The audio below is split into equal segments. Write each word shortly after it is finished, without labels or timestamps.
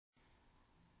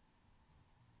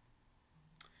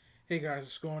Hey guys,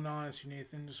 what's going on? It's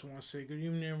Nathan. Just want to say good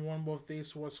evening, everyone, both the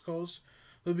East and West Coast.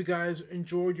 Hope you guys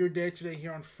enjoyed your day today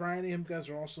here on Friday. Hope you guys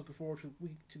are also looking forward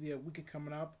to the weekend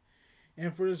coming up.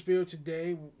 And for this video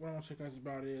today, what I want to talk to you guys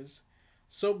about is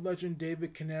soap legend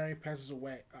David Canary passes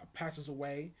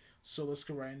away. So let's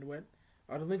get right into it.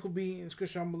 The link will be in the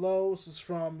description down below. This is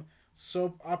from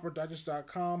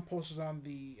soapoperadigest.com. Posted on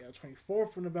the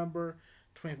 24th of November,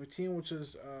 2015, which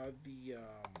is the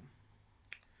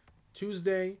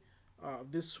Tuesday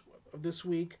this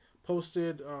week.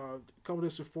 Posted a couple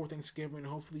days before Thanksgiving. And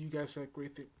hopefully, you guys had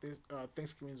great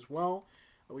Thanksgiving as well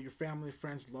with your family,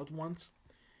 friends, loved ones.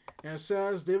 And it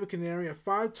says David Canary, a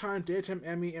five-time Daytime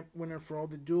Emmy winner for all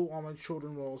the dual All My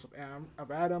Children roles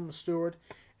of Adam Stewart,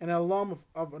 and an alum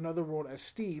of another role as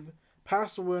Steve,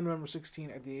 passed away on November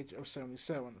 16 at the age of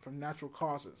 77 from natural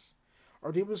causes.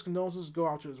 Our deepest condolences go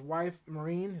out to his wife,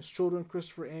 Maureen, his children,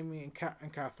 Christopher, Amy,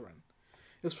 and Catherine.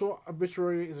 His full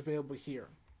obituary is available here.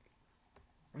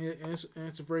 And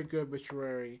it's a very good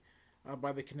obituary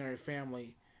by the Canary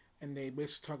family. And they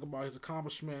basically talk about his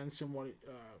accomplishments and what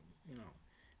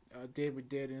David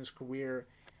did in his career.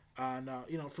 And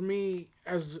for me,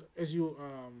 as you,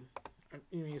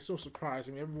 it's no surprise.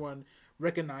 I mean, everyone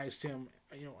recognized him,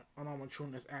 on All My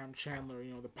Children as Adam Chandler.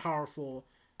 The powerful,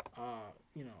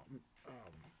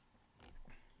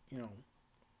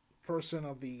 person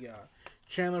of the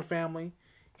Chandler family.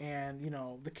 And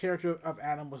the character of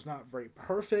Adam was not very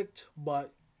perfect,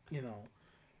 but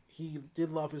he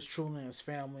did love his children and his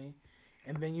family.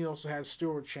 And then you also had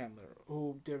Stuart Chandler,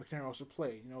 who David Canary also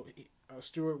played.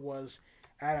 Stuart was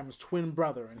Adam's twin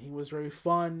brother, and he was very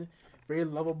fun, very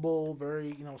lovable,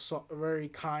 very very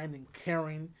kind and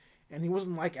caring. And he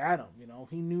wasn't like Adam.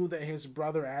 He knew that his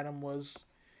brother Adam was,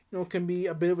 can be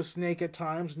a bit of a snake at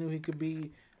times. Knew he could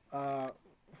be,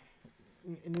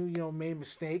 made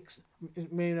mistakes,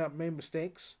 made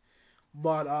mistakes,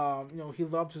 but he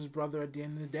loved his brother at the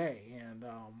end of the day. And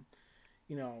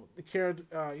the character,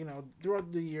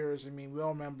 throughout the years, I mean, we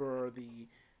all remember the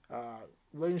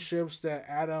relationships that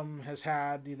Adam has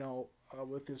had,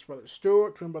 with his brother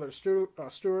Stuart, twin brother Stuart,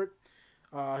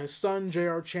 his son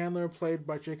J.R. Chandler, played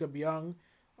by Jacob Young,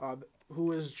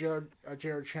 who is J.R.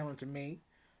 Chandler to me.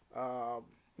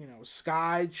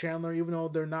 Sky Chandler, even though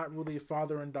they're not really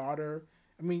father and daughter.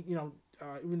 I mean,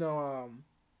 even though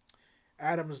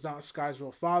Adam is not Sky's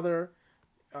real father,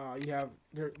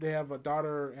 they have a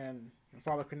daughter and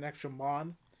father connection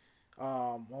bond.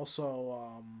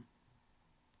 Also,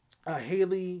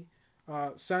 Haley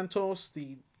Santos,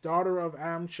 the daughter of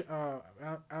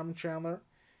Adam Chandler,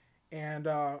 and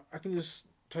I can just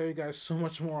tell you guys so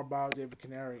much more about David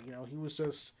Canary. He was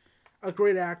just a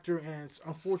great actor, and it's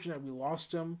unfortunate we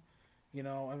lost him. I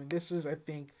mean, this is, I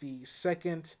think, the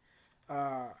second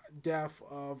death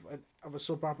of a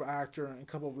soap opera actor in a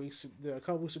couple of weeks. A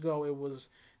couple of weeks ago, it was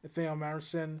Nathaniel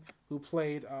Marison, who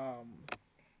played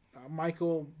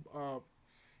Michael,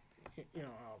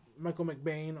 Michael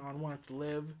McBain on Wanted to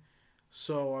Live.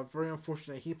 So very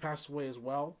unfortunate he passed away as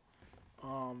well.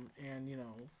 And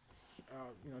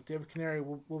David Canary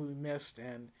will be missed,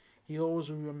 and he always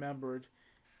will be remembered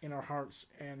in our hearts,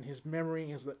 and his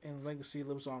memory and legacy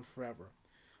lives on forever.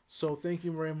 So thank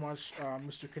you very much,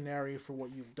 Mr. Canary, for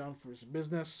what you've done for his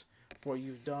business, for what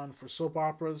you've done for soap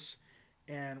operas,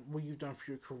 and what you've done for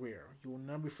your career. You will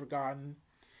never be forgotten,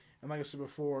 and like I said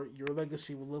before, your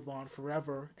legacy will live on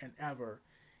forever and ever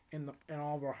in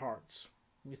all of our hearts.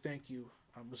 We thank you,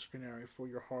 Mr. Canary, for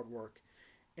your hard work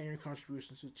and your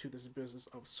contributions to this business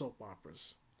of soap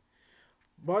operas.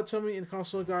 But tell me in the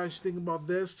comments, guys, you think about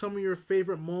this. Tell me your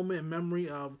favorite moment and memory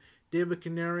of David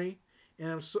Canary.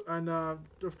 And don't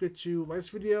forget to like this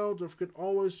video. Don't forget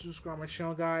always to subscribe to my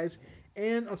channel, guys.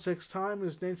 And until next time,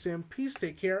 it's Nate saying peace.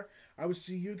 Take care. I will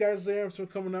see you guys there. So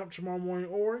coming up tomorrow morning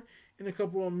or in a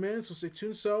couple of minutes. So stay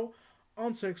tuned. So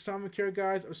until next time, take care,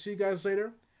 guys. I'll see you guys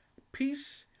later.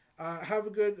 Peace. Have a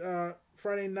good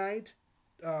Friday night.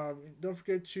 Don't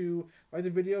forget to like the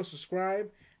video,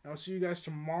 subscribe. And I'll see you guys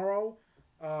tomorrow.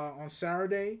 On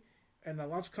Saturday, and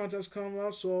lots of contests coming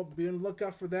up, so be on the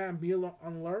lookout for that and be on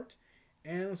alert.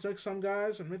 And until next time,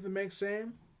 guys, I'm Nathan Meg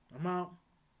saying, I'm out.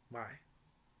 Bye.